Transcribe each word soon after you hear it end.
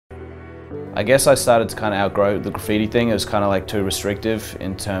I guess I started to kind of outgrow the graffiti thing. It was kind of like too restrictive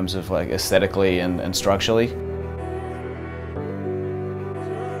in terms of like aesthetically and structurally.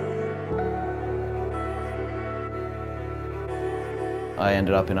 I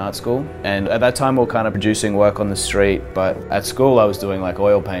ended up in art school, and at that time we were kind of producing work on the street, but at school I was doing like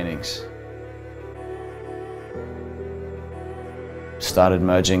oil paintings. Started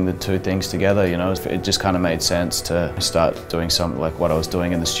merging the two things together, you know, it just kind of made sense to start doing something like what I was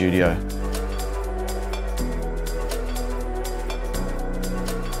doing in the studio.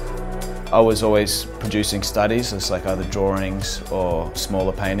 I was always producing studies, it's like either drawings or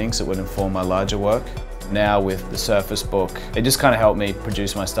smaller paintings that would inform my larger work. Now with the Surface book, it just kind of helped me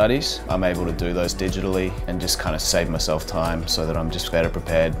produce my studies. I'm able to do those digitally and just kind of save myself time so that I'm just better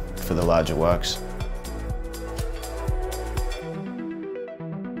prepared for the larger works.